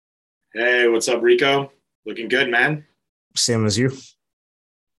Hey, what's up, Rico? Looking good, man. Same as you.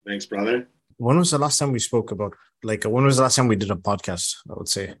 Thanks, brother. When was the last time we spoke about, when was the last time we did a podcast? I would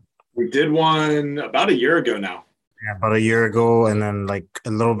say We did one about a year ago now. yeah, about a year ago. And then, like,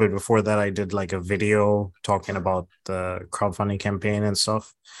 a little bit before that, I did like a video talking about the crowdfunding campaign and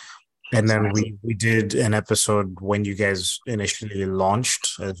stuff. And It's then nice. we did an episode when you guys initially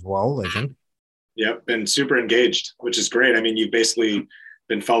launched as well, I think. Yep, been super engaged, which is great. I mean, you've basically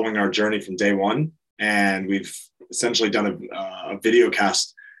been following our journey from day one, and we've essentially done a video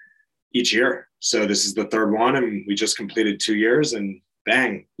cast each year. So this is the third one, and we just completed 2 years, and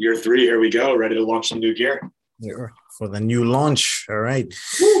bang, year three, here we go, ready to launch some new gear. Yeah, for the new launch. All right.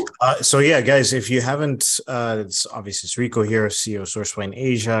 Woo! So yeah, guys, if you haven't, it's Rico here, CEO of SourceFind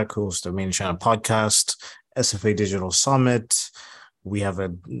Asia, co-host of Main Channel Podcast, SFA Digital Summit. We have the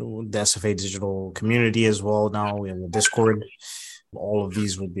SFA Digital community as well now. We have a Discord. All of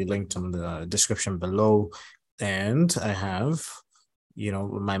these will be linked in the description below. And I have,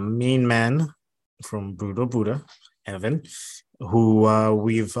 my main man from Bruto Buddha, Evan, who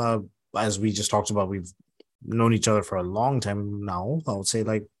as we just talked about, we've known each other for a long time now. I would say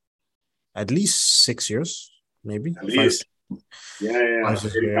like at least 6 years, maybe At five. least. Yeah. 5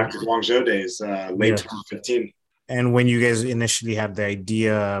 6 Dating years. back to Guangzhou days, late Yeah. 2015. And when you guys initially had the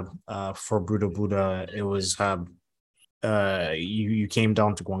idea for Bruto Buddha, it was you came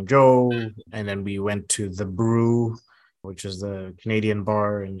down to Guangzhou, and then we went to the Brew, which is the Canadian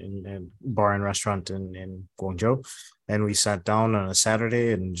bar and bar and restaurant in Guangzhou, and we sat down on a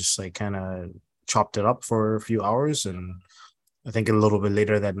Saturday and just like kind of chopped it up for a few hours. And I think a little bit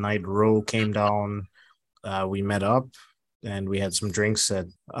later that night, Ro came down. We met up and we had some drinks at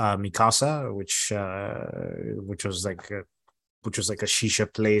Mikasa, which was like a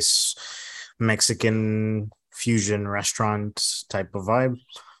shisha place, Mexican fusion restaurant type of vibe.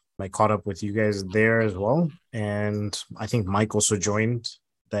 I caught up with you guys there as well, and I think Mike also joined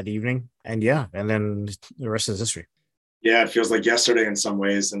that evening. And yeah, and then the rest is history. Yeah, it feels like yesterday in some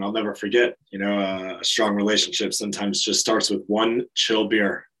ways, and I'll never forget. A strong relationship sometimes just starts with one chill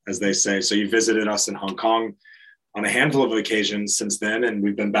beer, as they say. So you visited us in Hong Kong on a handful of occasions since then, and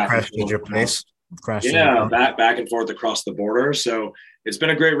we've been back and Crashed at forth. your place. Crashed at your Yeah, place. back and forth across the border. So it's been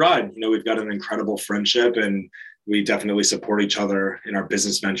a great ride. We've got an incredible friendship, and we definitely support each other in our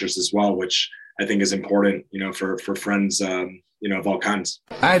business ventures as well, which I think is important. For friends, of all kinds.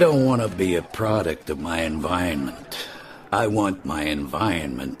 I don't want to be a product of my environment. I want my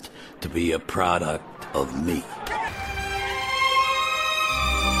environment to be a product of me.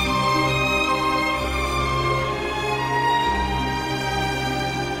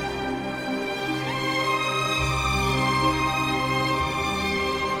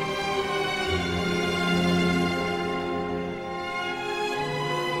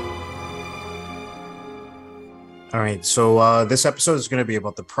 All right, so this episode is going to be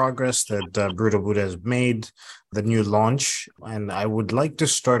about the progress that Bruto Buddha has made, the new launch, and I would like to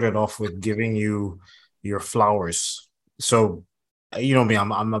start it off with giving you your flowers. So, you know me,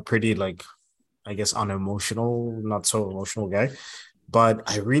 I'm a pretty I guess unemotional, not so emotional guy, but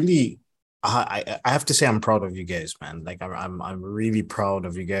I have to say I'm proud of you guys, man. Like I'm really proud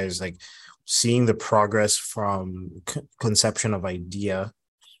of you guys. Like seeing the progress from conception of idea,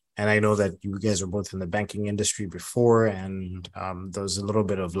 and I know that you guys are both in the banking industry before, and there was a little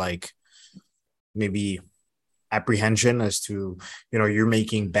bit of like maybe apprehension as to, you're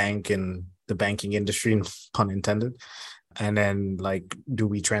making bank in the banking industry, pun intended. And then like, do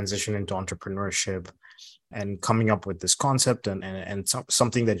we transition into entrepreneurship and coming up with this concept and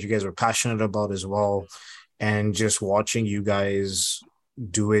something that you guys are passionate about as well. And just watching you guys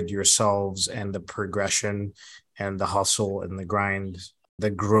do it yourselves and the progression and the hustle and the grind, the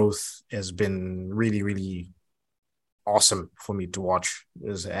growth has been really, really awesome for me to watch,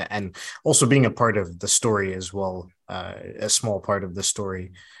 and also being a part of the story as well, a small part of the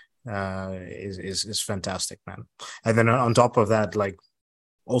story, is fantastic, man. And then on top of that, like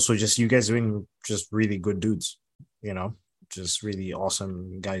also just you guys being just really good dudes, just really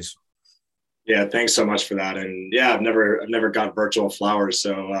awesome guys. Yeah, thanks so much for that. And yeah, I've never got virtual flowers,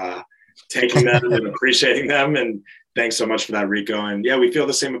 so taking them and appreciating them. And thanks so much for that, Rico. And yeah, we feel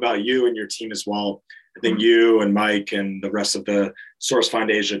the same about you and your team as well. I think you and Mike and the rest of the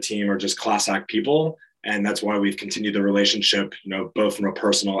SourceFind Asia team are just class act people. And that's why we've continued the relationship, both from a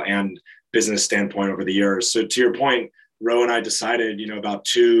personal and business standpoint over the years. So to your point, Ro and I decided, about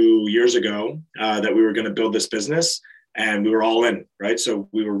 2 years ago that we were going to build this business, and we were all in, right? So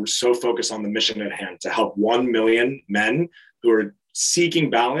we were so focused on the mission at hand to help 1 million men who are seeking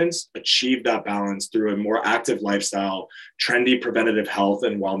balance, achieve that balance through a more active lifestyle, trendy preventative health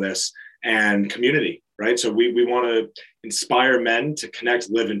and wellness, and community, right? So we want to inspire men to connect,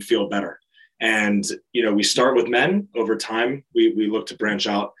 live, and feel better. And, we start with men. Over time, we look to branch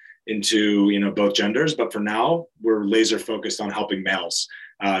out into, both genders. But for now, we're laser focused on helping males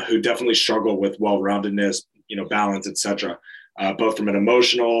who definitely struggle with well-roundedness, balance, et cetera, both from an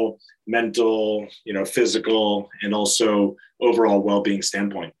emotional, mental, physical, and also overall well-being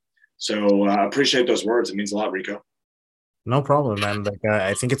standpoint. So appreciate those words. It means a lot, Rico. No problem, man. Like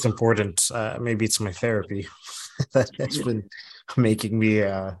I think it's important. Maybe it's my therapy that's been making me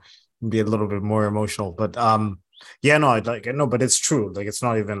be a little bit more emotional. But yeah, no, but it's true. Like it's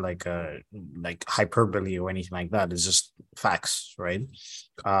not even like hyperbole or anything like that. It's just facts, right?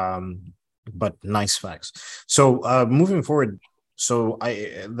 But nice facts. So moving forward, so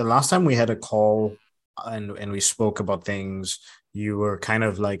the last time we had a call and we spoke about things, you were kind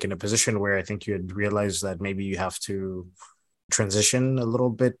of like in a position where I think you had realized that maybe you have to transition a little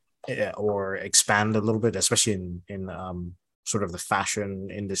bit or expand a little bit, especially in sort of the fashion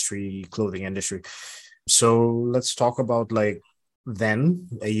industry, clothing industry. So let's talk about like then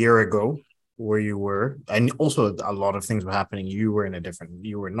a year ago where you were, and also a lot of things were happening. You were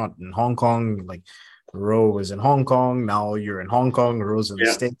not in Hong Kong, like Ro was in Hong Kong. Now you're in Hong Kong, Ro's in the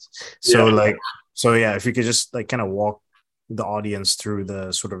States. So if you could just like kind of walk the audience through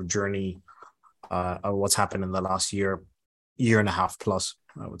the sort of journey of what's happened in the last year and a half plus,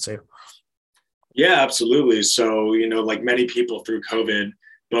 I would say. Yeah, absolutely. So, like many people through COVID,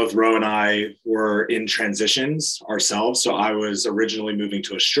 both Ro and I were in transitions ourselves. So I was originally moving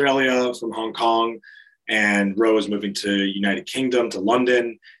to Australia from Hong Kong, and Ro was moving to United Kingdom, to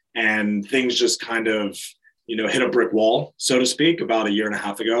London, and things just kind of, hit a brick wall, so to speak, about a year and a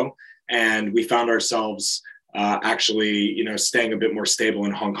half ago. And we found ourselves actually, staying a bit more stable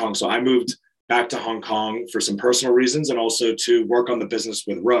in Hong Kong. So I moved back to Hong Kong for some personal reasons and also to work on the business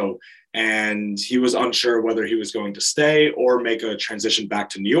with Ro. And he was unsure whether he was going to stay or make a transition back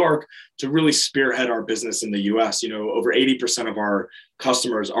to New York to really spearhead our business in the US. Over 80% of our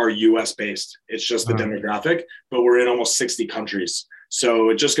customers are US based. It's just the demographic, but we're in almost 60 countries. So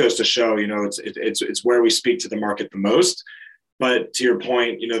it just goes to show, it's where we speak to the market the most. But to your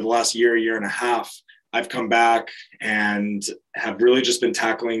point, the last year and a half, I've come back and have really just been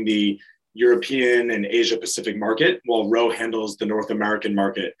tackling the European and Asia Pacific market, while Ro handles the North American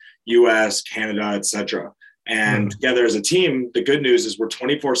market, US, Canada, etc. And together as a team, the good news is we're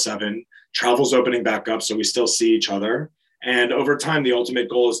 24/7, travel's opening back up, so we still see each other. And over time, the ultimate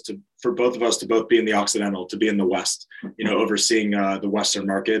goal is for both of us to both be in the Occidental, to be in the West, overseeing the Western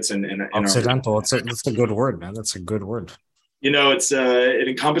markets. And Occidental, that's a good word, man. That's a good word. It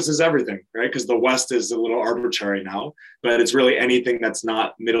encompasses everything, right? Because the West is a little arbitrary now, but it's really anything that's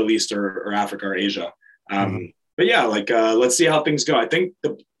not Middle East or Africa or Asia. But yeah, let's see how things go. I think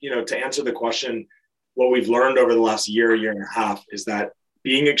to answer the question, what we've learned over the last year and a half is that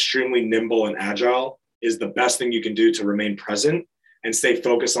being extremely nimble and agile is the best thing you can do to remain present and stay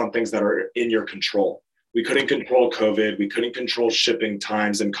focused on things that are in your control. We couldn't control COVID. We couldn't control shipping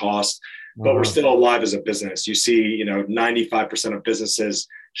times and costs. But we're still alive as a business. You see, 95% of businesses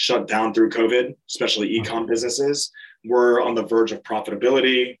shut down through COVID, especially e-com businesses. We're on the verge of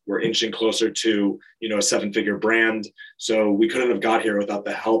profitability. We're inching closer to, a 7-figure brand. So we couldn't have got here without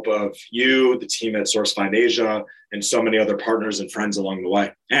the help of you, the team at SourceFind Asia, and so many other partners and friends along the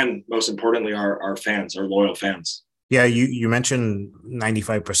way. And most importantly, our fans, our loyal fans. Yeah, you mentioned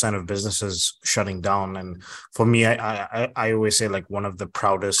 95% of businesses shutting down, and for me, I always say like one of the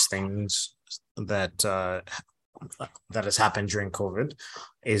proudest things that has happened during COVID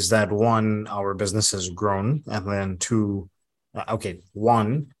is that one, our business has grown, and then two,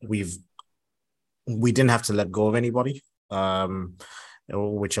 one, we didn't have to let go of anybody,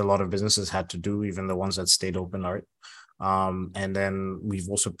 which a lot of businesses had to do, even the ones that stayed open, right? And then we've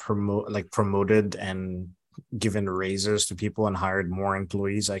also promoted and given raises to people and hired more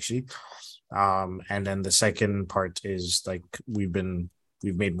employees actually. And then the second part is like we've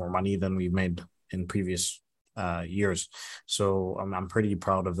made more money than we've made in previous years. So I'm pretty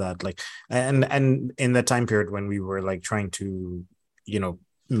proud of that. Like, and in the time period when we were like trying to,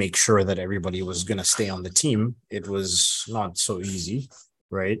 make sure that everybody was going to stay on the team, it was not so easy.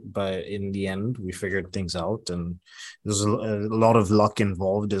 Right. But in the end, we figured things out, and there's a lot of luck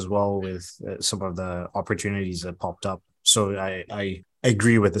involved as well with some of the opportunities that popped up. So I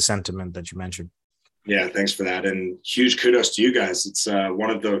agree with the sentiment that you mentioned. Yeah, thanks for that. And huge kudos to you guys. It's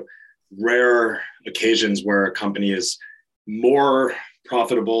one of the rare occasions where a company is more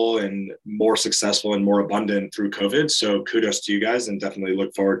profitable and more successful and more abundant through COVID. So kudos to you guys, and definitely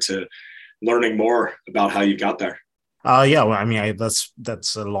look forward to learning more about how you got there. Yeah, well, I mean,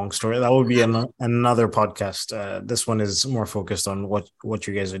 that's a long story. That would be another podcast. This one is more focused on what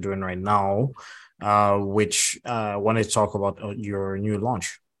you guys are doing right now, which wanted to talk about your new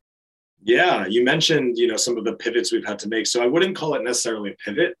launch. Yeah, you mentioned, some of the pivots we've had to make. So I wouldn't call it necessarily a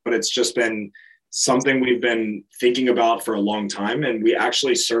pivot, but it's just been something we've been thinking about for a long time. And we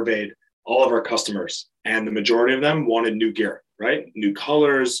actually surveyed all of our customers, and the majority of them wanted new gear, right? New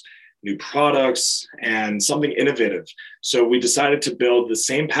colors, new products, and something innovative. So we decided to build the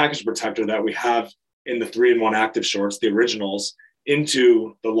same package protector that we have in the 3-in-1 active shorts, the originals,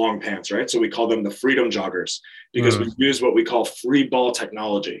 into the long pants, right? So we call them the Freedom Joggers because we use what we call free ball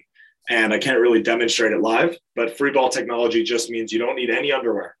technology. And I can't really demonstrate it live, but free ball technology just means you don't need any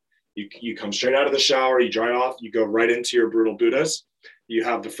underwear. You come straight out of the shower, you dry off, you go right into your Brutal Buddhas. You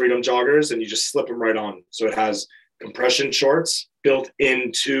have the Freedom Joggers and you just slip them right on. So it has compression shorts built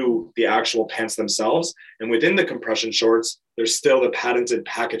into the actual pants themselves. And within the compression shorts, there's still the patented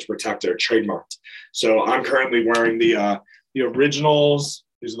package protector trademarked. So I'm currently wearing the originals.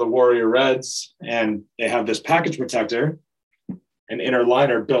 These are the Warrior Reds, and they have this package protector and inner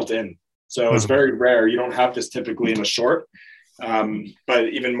liner built in. So it's very rare. You don't have this typically in a short. But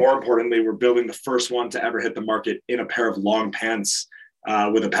even more importantly, we're building the first one to ever hit the market in a pair of long pants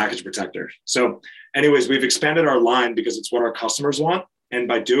with a package protector. So anyways, we've expanded our line because it's what our customers want. And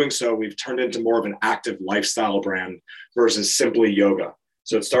by doing so, we've turned into more of an active lifestyle brand versus simply yoga.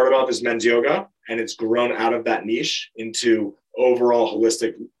 So it started off as men's yoga, and it's grown out of that niche into overall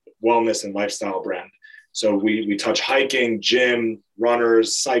holistic wellness and lifestyle brand. So we touch hiking, gym,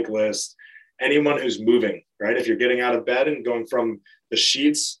 runners, cyclists, anyone who's moving, right? If you're getting out of bed and going from the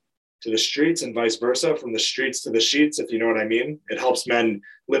sheets to the streets and vice versa, from the streets to the sheets, if you know what I mean, it helps men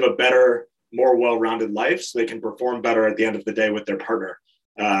live a better, more well-rounded life so they can perform better at the end of the day with their partner,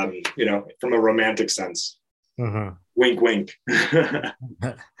 from a romantic sense. Mm-hmm. Wink, wink.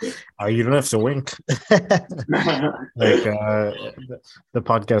 You don't have to wink. Like the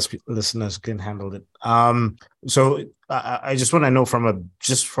podcast listeners can handle it. So I just want to know from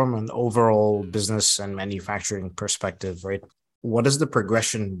an overall business and manufacturing perspective, right? What has the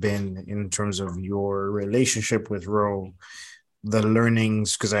progression been in terms of your relationship with Ro, the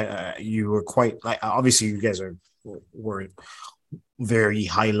learnings? Because you were quite obviously you guys were very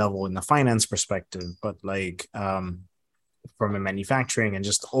high level in the finance perspective, but from a manufacturing and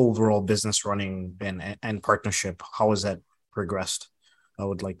just overall business running and partnership, how has that progressed? I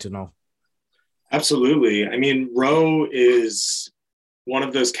would like to know. Absolutely. I mean, Ro is one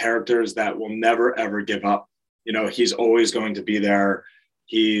of those characters that will never, ever give up. He's always going to be there.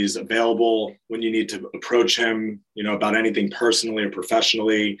 He's available when you need to approach him, about anything personally or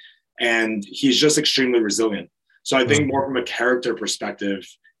professionally. And he's just extremely resilient. So I think more from a character perspective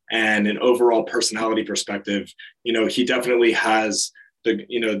and an overall personality perspective, he definitely has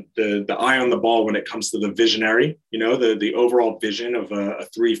the eye on the ball when it comes to the visionary, the overall vision of a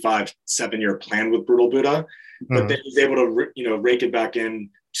 3, 5, 7-year plan with Brutal Buddha. But then he's able to, rake it back in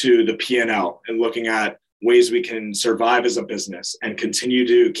to the P&L and looking at ways we can survive as a business and continue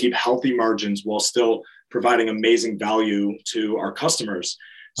to keep healthy margins while still providing amazing value to our customers.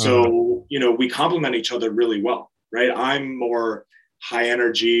 So, we complement each other really well, right? I'm more high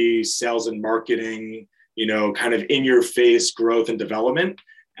energy sales and marketing, kind of in your face growth and development.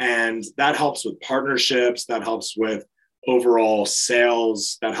 And that helps with partnerships, that helps with overall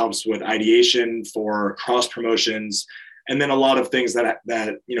sales, that helps with ideation for cross promotions. And then a lot of things that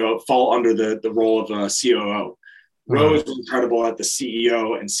fall under the role of a COO. Ro is incredible at the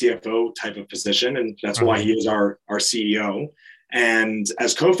CEO and CFO type of position, and that's why he is our CEO. And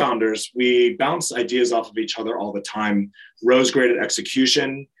as co-founders, we bounce ideas off of each other all the time. Ro's great at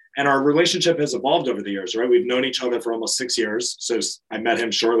execution, and our relationship has evolved over the years, right? We've known each other for almost 6 years. So I met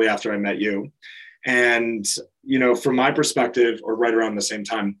him shortly after I met you. And, from my perspective, or right around the same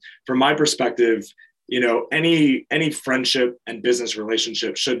time, from my perspective, any friendship and business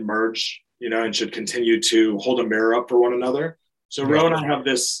relationship should merge, and should continue to hold a mirror up for one another. So Ro and I have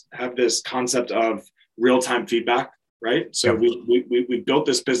this concept of real-time feedback, right? So we built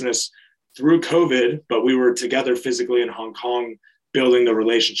this business through COVID, but we were together physically in Hong Kong, building the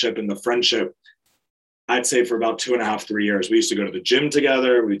relationship and the friendship, I'd say for about 2.5, 3 years. We used to go to the gym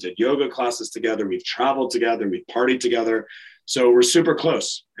together. We did yoga classes together. We've traveled together. We've partied together. So we're super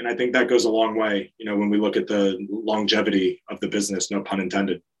close. And I think that goes a long way, when we look at the longevity of the business, no pun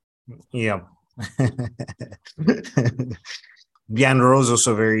intended. Yeah. Yeah, and Rose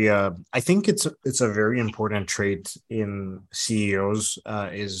also very. I think it's a very important trait in CEOs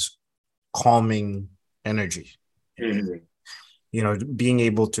is calming energy. Mhm. Being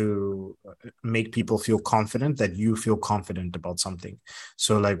able to make people feel confident that you feel confident about something.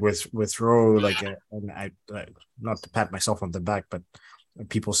 So like with Ro, like and I not to pat myself on the back, but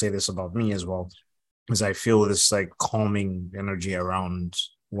people say this about me as well, is I feel this like calming energy around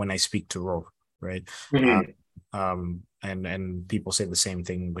when I speak to Ro, right? uh, Mhm. and people say the same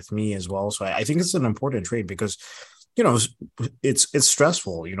thing with me as well. So I think it's an important trait because you know it's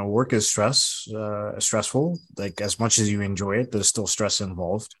stressful. Work is stressful. Like as much as you enjoy it, there's still stress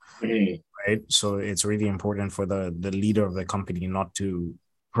involved, Mhm. right? So it's really important for the leader of the company not to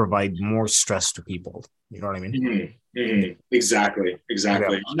provide more stress to people. You know what I mean? Mhm. Mhm. Exactly, Yeah.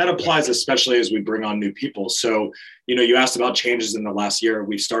 exactly. And that applies especially as we bring on new people. So, you asked about changes in the last year.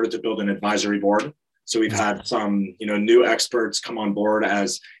 We've started to build an advisory board. So we've had some, new experts come on board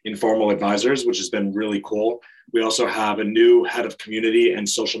as informal advisors, which has been really cool. We also have a new head of community and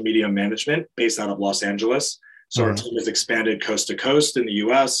social media management based out of Los Angeles. So our Mhm. team has expanded coast to coast in the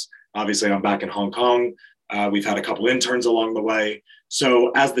US. Obviously, I'm back in Hong Kong. We've had a couple interns along the way.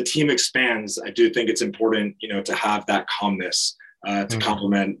 So as the team expands, I do think it's important, to have that calmness to Mhm.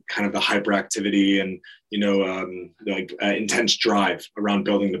 complement kind of the hyperactivity and intense drive around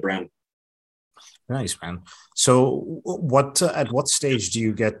building the brand. Nice, man. So what at what stage do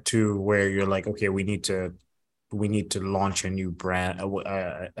you get to where you're like, okay, we need to launch a new brand,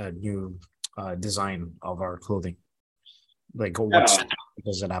 a new design of our clothing? Like, Yeah.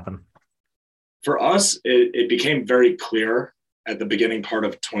 does it happen? For us, it became very clear at the beginning part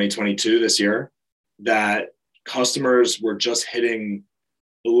of 2022 this year that customers were just hitting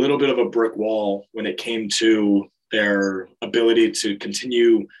a little bit of a brick wall when it came to their ability to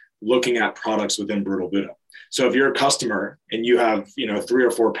continue looking at products within Brutal Buddha. So if you're a customer and you have, 3 or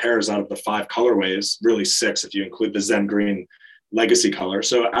 4 pairs out of the 5 colorways, really 6 if you include the Zen Green legacy color.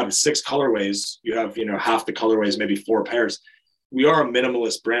 So out of 6 colorways, you have, half the colorways, maybe 4 pairs. We are a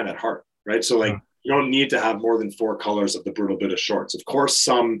minimalist brand at heart, right? So like you don't need to have more than 4 colors of the Brutal Buddha shorts. Of course,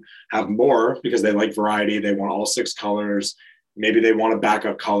 some have more because they like variety. They want all 6 colors. Maybe they want a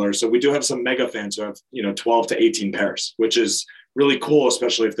backup color. So we do have some mega fans who have, 12 to 18 pairs, which is really cool,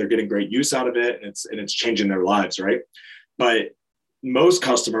 especially if they're getting great use out of it and it's changing their lives, right? But most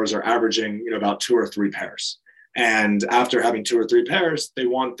customers are averaging, about 2 or 3 pairs. And after having 2 or 3 pairs, they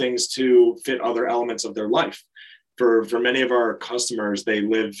want things to fit other elements of their life. For many of our customers, they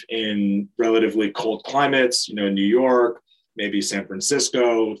live in relatively cold climates, New York, maybe San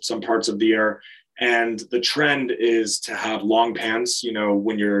Francisco, some parts of the year. And the trend is to have long pants,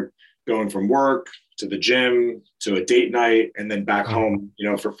 when you're going from work to the gym to a date night and then back home,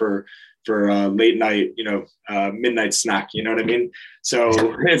 for late night, midnight snack. You know what I mean? So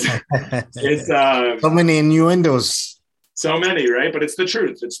it's So many innuendos. so many, right? But it's the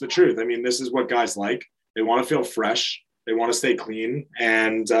truth. It's the truth. I mean, this is what guys like. They want to feel fresh. They want to stay clean,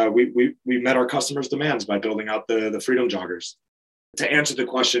 and we met our customers' demands by building out the Freedom Joggers. To answer the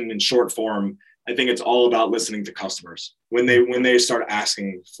question in short form, I think it's all about listening to customers when they start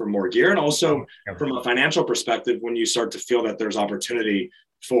asking for more gear, and also from a financial perspective, when you start to feel that there's opportunity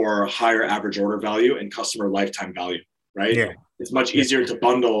for higher average order value and customer lifetime value, right? Yeah. It's much easier to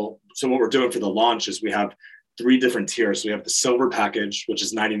bundle. So what we're doing for the launch is we have 3 different tiers. So we have the silver package, which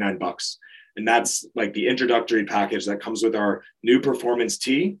is $99. And that's like the introductory package that comes with our new performance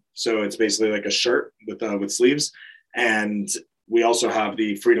tee. So it's basically like a shirt with sleeves. And we also have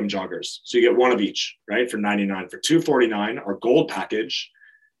the Freedom Joggers. So you get one of each, right? For $99. For $249, our gold package,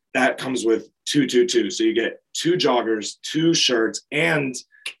 that comes with two. So you get 2 joggers, 2 shirts, and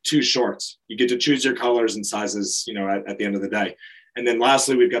 2 shorts. You get to choose your colors and sizes, at the end of the day. And then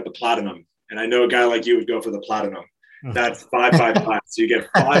lastly, we've got the platinum. And I know a guy like you would go for the platinum. That's 555. So you get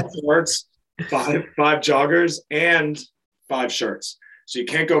 5 shorts, five joggers, and 5 shirts. So you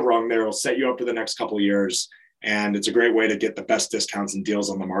can't go wrong there. It'll set you up for the next couple of years. And it's a great way to get the best discounts and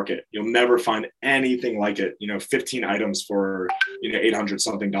deals on the market. You'll never find anything like it. 15 items for, $800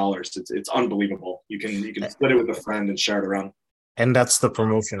 something. It's unbelievable. You can split it with a friend and share it around. And that's the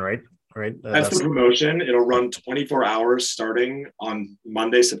promotion, right? Right. That's the promotion. It'll run 24 hours starting on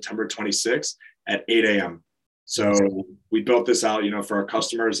Monday, September 26th at 8 a.m. So we built this out, for our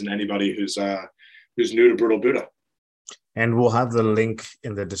customers and anybody who's new to Brutal Buddha. And we'll have the link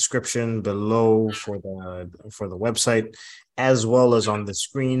in the description below for the website, as well as on the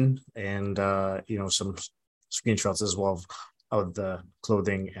screen, and some screenshots as well of the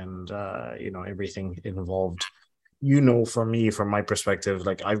clothing and everything involved for me, from my perspective,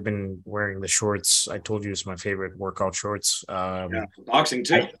 like I've been wearing the shorts. I told you it's my favorite workout shorts. Yeah, boxing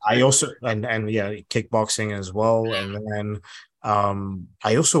too. I also and yeah, kickboxing as well. And then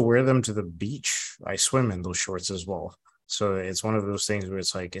I also wear them to the beach. I swim in those shorts as well. So it's one of those things where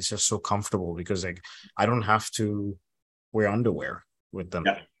it's like it's just so comfortable because like I don't have to wear underwear with them.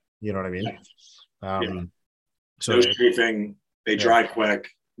 Yeah. You know what I mean? Yeah. So no chafing, they dry quick.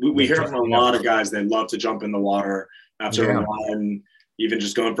 We hear from a lot of guys they love to jump in the water after a run, even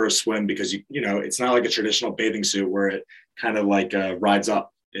just going for a swim because you know it's not like a traditional bathing suit where it kind of like rides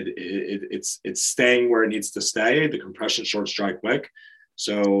up. It's staying where it needs to stay. The compression shorts dry quick,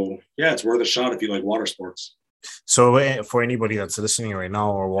 so yeah, it's worth a shot if you like water sports. So for anybody that's listening right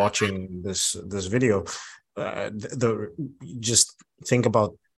now or watching this video, just think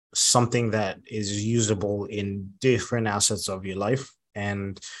about something that is usable in different assets of your life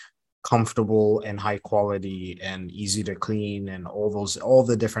and comfortable and high quality and easy to clean and all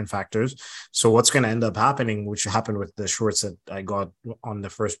the different factors. So what's going to end up happening, which happened with the shorts that I got on the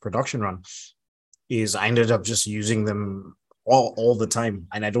first production run, is I ended up just using them all the time.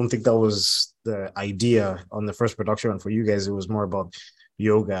 And I don't think that was the idea on the first production run for you guys. It was more about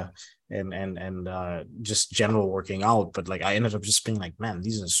yoga and just general working out. But like I ended up just being like, man,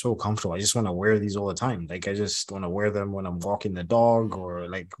 these are so comfortable. I just want to wear these all the time. Like I just want to wear them when I'm walking the dog or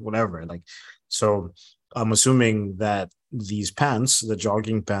like whatever. Like, so I'm assuming that these pants, the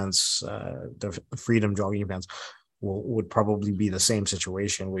jogging pants, the Freedom jogging pants, would probably be the same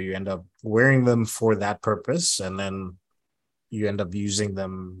situation where you end up wearing them for that purpose and then you end up using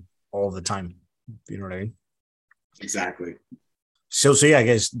them all the time. You know what I mean? Exactly. So yeah,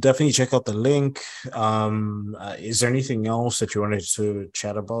 guys, definitely check out the link. Is there anything else that you wanted to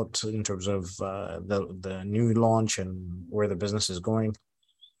chat about in terms of the new launch and where the business is going?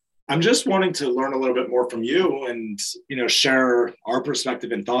 I'm just wanting to learn a little bit more from you and, you know, share our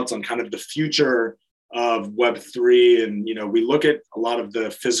perspective and thoughts on kind of the future of Web3. And, you know, we look at a lot of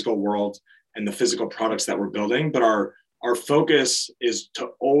the physical world and the physical products that we're building, but our focus is to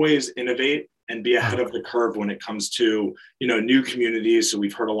always innovate and be ahead of the curve when it comes to, you know, new communities. So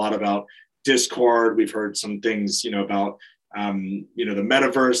we've heard a lot about Discord. We've heard some things, you know, about, you know, the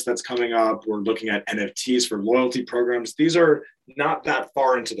metaverse that's coming up. We're looking at NFTs for loyalty programs. These are not that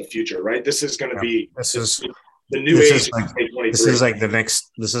far into the future, right? This is going to be the new age. This is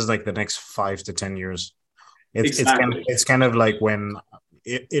like the next 5 to 10 years. It's kind of like when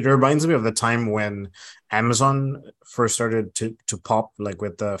it reminds me of the time when Amazon first started to pop, like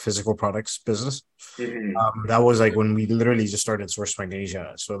with the physical products business. Mm-hmm. That was like when we literally just started Source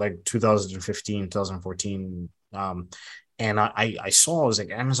Magnesia. So like 2015, 2014. And I saw, I was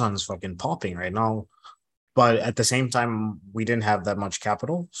like, Amazon's fucking popping right now. But at the same time, we didn't have that much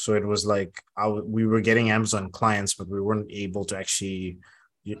capital. So it was like we were getting Amazon clients, but we weren't able to actually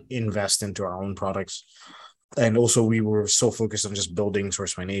invest into our own products. And also we were so focused on just building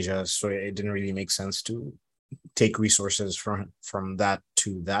Source Magnesia, so it didn't really make sense to take resources from that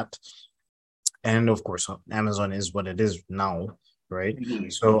to that. And of course, Amazon is what it is now, right? Mm-hmm.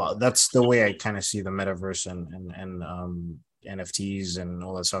 So that's the way I kind of see the metaverse and NFTs and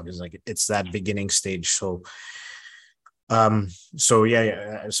all that stuff is like it's that beginning stage. So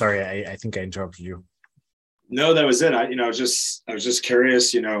yeah. Sorry, I think I interrupted you. No, that was it. I was just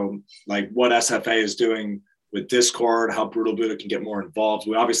curious, you know, like what SFA is doing with Discord, how Brutal Buddha can get more involved.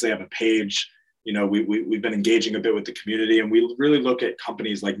 We obviously have a page, you know, we've been engaging a bit with the community, and we really look at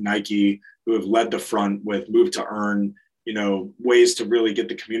companies like Nike who have led the front with Move to Earn, you know, ways to really get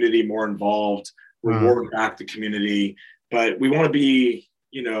the community more involved, reward back the community. But we want to be,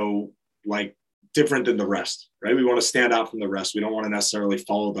 you know, like different than the rest, right? We want to stand out from the rest. We don't want to necessarily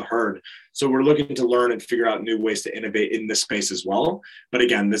follow the herd. So we're looking to learn and figure out new ways to innovate in this space as well. But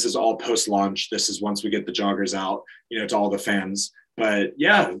again, this is all post-launch. This is once we get the joggers out, you know, to all the fans. But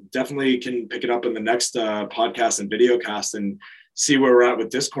yeah, definitely can pick it up in the next podcast and video cast and see where we're at with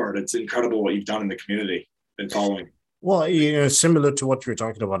Discord. It's incredible what you've done in the community and following. Well, you know, similar to what you're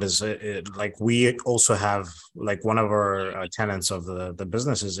talking about is like we also have like one of our tenets of the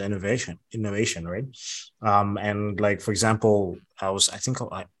business is innovation, right? And like, for example, I was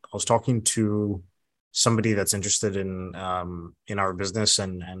talking to somebody that's interested in our business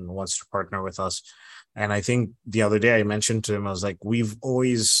and wants to partner with us. And I think the other day I mentioned to him, I was like, I've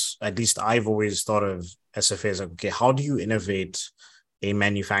always thought of SFA as like, okay, how do you innovate a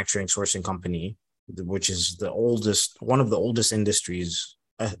manufacturing sourcing company, which is one of the oldest industries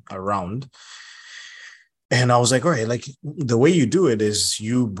around, And I was like, all right, like the way you do it is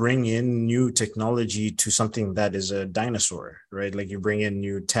you bring in new technology to something that is a dinosaur, right? Like you bring in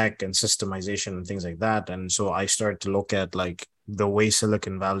new tech and systemization and things like that. And so I started to look at like the way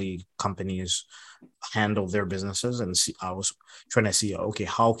Silicon Valley companies handle their businesses, and see, I was trying to see, okay,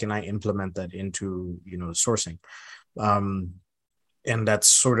 how can I implement that into, sourcing? And that's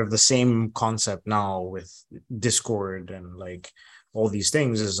sort of the same concept now with Discord and like all these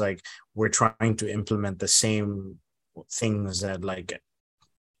things, is like we're trying to implement the same things that like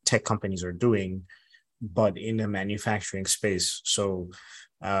tech companies are doing, but in a manufacturing space. So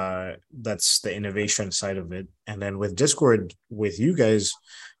that's the innovation side of it. And then with Discord, with you guys,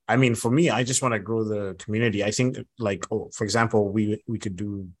 I mean, for me, I just want to grow the community. I think like, for example, we could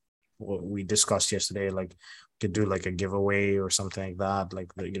do what we discussed yesterday, like could do like a giveaway or something like that,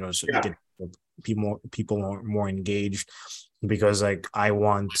 like so you get people more engaged, because like I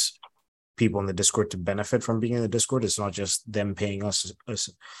want people in the Discord to benefit from being in the Discord. It's not just them paying us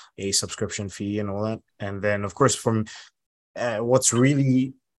a subscription fee and all that. And then of course from what's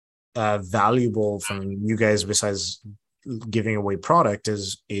really valuable from you guys, besides giving away product,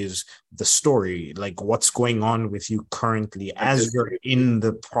 is the story, like what's going on with you currently as you're in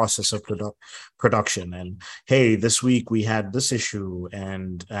the process of production. And hey, this week we had this issue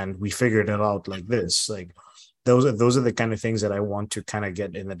and we figured it out like this. Like those are the kind of things that I want to kind of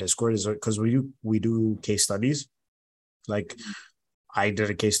get in the Discord, is because we do case studies. Like I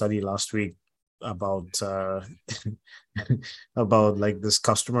did a case study last week about about like this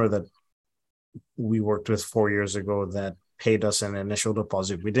customer that we worked with 4 years ago that paid us an initial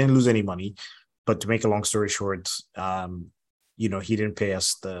deposit. We didn't lose any money, but to make a long story short, he didn't pay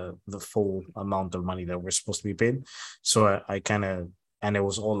us the full amount of money that we're supposed to be paid. So I kind of, and it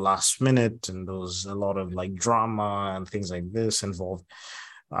was all last minute, and there was a lot of like drama and things like this involved.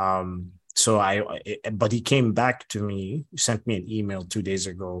 But he came back to me, sent me an email 2 days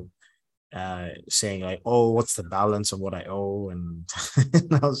ago, saying like, oh, what's the balance of what I owe? And,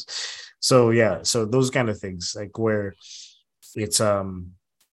 so those kind of things, like where it's I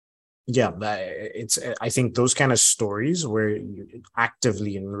think those kind of stories where you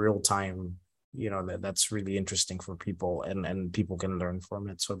actively in real time, that's really interesting for people, and people can learn from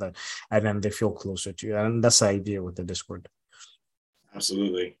it, so that, and then they feel closer to you. And that's the idea with the Discord.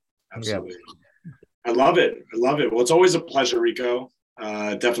 Absolutely. Yeah. I love it. Well, it's always a pleasure, Rico.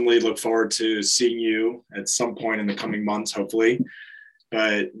 Definitely look forward to seeing you at some point in the coming months, hopefully.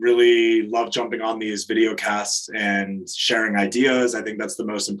 But really love jumping on these video casts and sharing ideas. I think that's the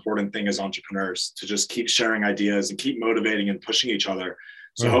most important thing as entrepreneurs, to just keep sharing ideas and keep motivating and pushing each other.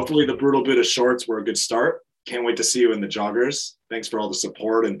 So hopefully the Brutal Buddha shorts were a good start. Can't wait to see you in the joggers. Thanks for all the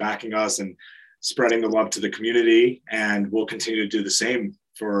support and backing us and spreading the love to the community. And we'll continue to do the same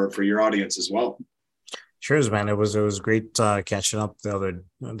for your audience as well. Cheers, man. It was great catching up the other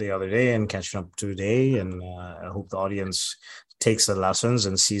day and catching up today. And I hope the audience takes the lessons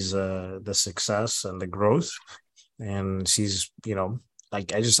and sees the success and the growth, and sees,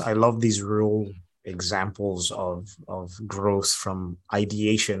 I love these real examples of growth from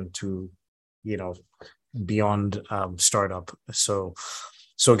ideation to, beyond startup. So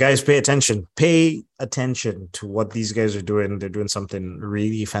guys, pay attention to what these guys are doing. They're doing something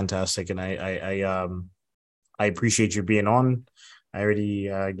really fantastic. And I appreciate you being on. I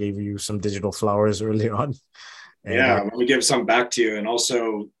already gave you some digital flowers earlier on. And, let me give some back to you. And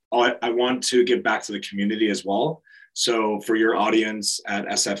also, I want to give back to the community as well. So for your audience at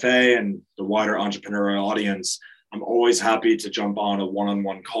SFA and the wider entrepreneurial audience, I'm always happy to jump on a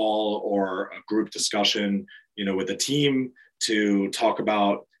one-on-one call or a group discussion, with a team to talk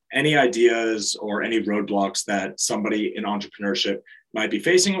about any ideas or any roadblocks that somebody in entrepreneurship might be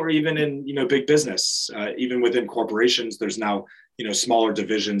facing, or even in, big business. Even within corporations, there's now, smaller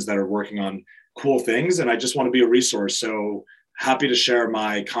divisions that are working on cool things. And I just want to be a resource. So happy to share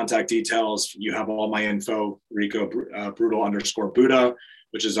my contact details. You have all my info, Rico, Brutal_Buddha,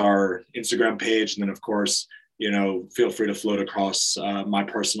 which is our Instagram page. And then of course, feel free to float across my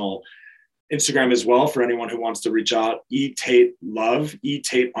personal Instagram as well for anyone who wants to reach out. eTateLove,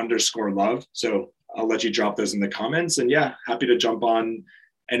 eTate_love. So I'll let you drop those in the comments. And yeah, happy to jump on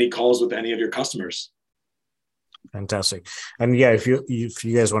any calls with any of your customers. Fantastic. And yeah, if you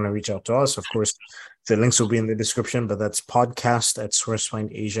guys want to reach out to us, of course, the links will be in the description, but that's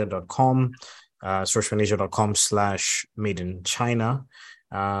podcast@sourcefindasia.com, sourcefindasia.com/made in China.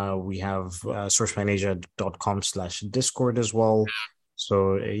 We have sourcefindasia.com/Discord as well.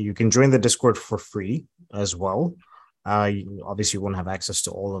 So you can join the Discord for free as well. Obviously, you won't have access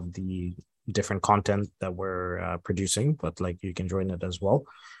to all of the different content that we're producing, but like you can join it as well.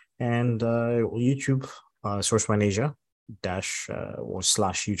 And YouTube, Source Wine Asia or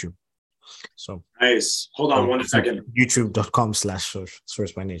slash YouTube. So nice. Hold on 1 second.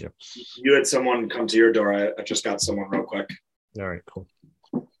 YouTube.com/Source Wine Asia. You had someone come to your door. I just got someone real quick. All right, cool.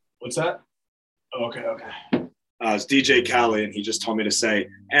 What's that? Oh, okay. It's DJ Khaled, and he just told me to say,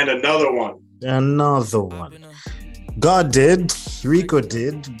 and another one. Another one. God did. Rico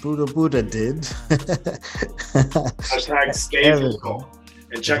did. Buddha did. Hashtag stay vocal.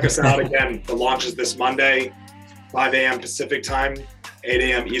 And check us out again. The launch is this Monday, 5 a.m. Pacific time, 8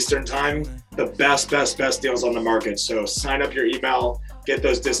 a.m. Eastern time. The best deals on the market. So sign up your email, get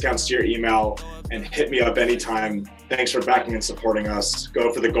those discounts to your email, and hit me up anytime. Thanks for backing and supporting us.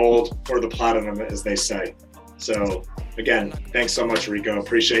 Go for the gold or the platinum, as they say. So again, thanks so much, Rico.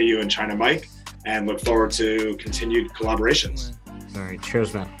 Appreciate you and China Mike, and look forward to continued collaborations. All right.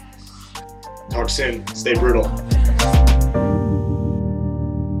 Cheers, man. Talk soon. Stay brutal.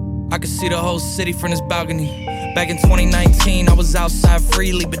 I could see the whole city from this balcony. Back in 2019, I was outside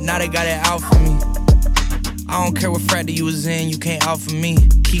freely, but now they got it out for me. I don't care what frat you was in, you can't out for me.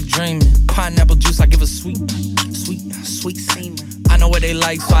 Keep dreaming. Pineapple juice, I give a sweet semen. I know what they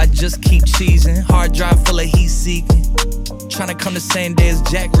like, so I just keep cheesing. Hard drive full of heat seeking. Tryna come the same day as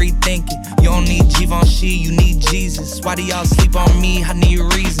Jack rethinking. You don't need Givenchy, you need Jesus. Why do y'all sleep on me? I need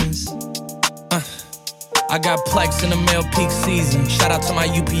reasons. I got Plex in the mail peak season. Shout out to my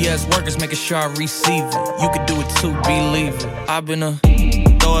UPS workers, making sure I receive it. You could do it too, believe it. I've been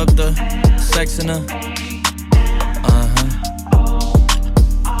throw up the sex in and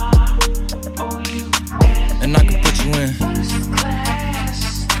I can put you in.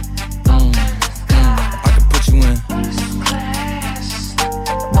 I can put you in.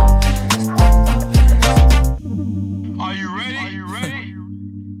 Are you ready?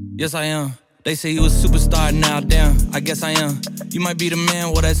 Yes, I am. They say you a superstar now, damn, I guess I am. You might be the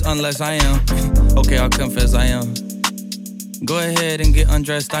man, well that's unless I am. Okay, I'll confess I am. Go ahead and get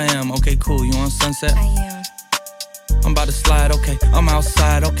undressed, I am. Okay, cool, you on Sunset? I am. I'm about to slide, okay, I'm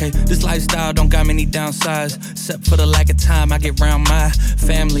outside, okay. This lifestyle don't got many downsides, except for the lack of time I get round my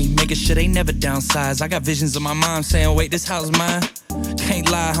family, making sure they never downsize. I got visions of my mom saying, wait, this house mine? Can't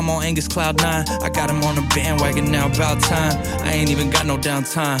lie, I'm on Angus Cloud 9. I got him on the bandwagon now, about time. I ain't even got no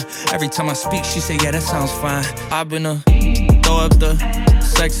downtime. Every time I speak, she say, yeah, that sounds fine. I've been throw up the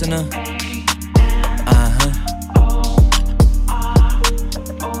sex in and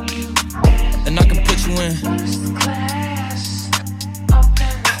I can put you in.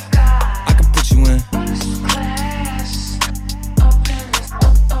 I can put you in.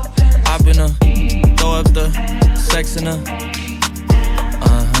 I've been throw up the sex in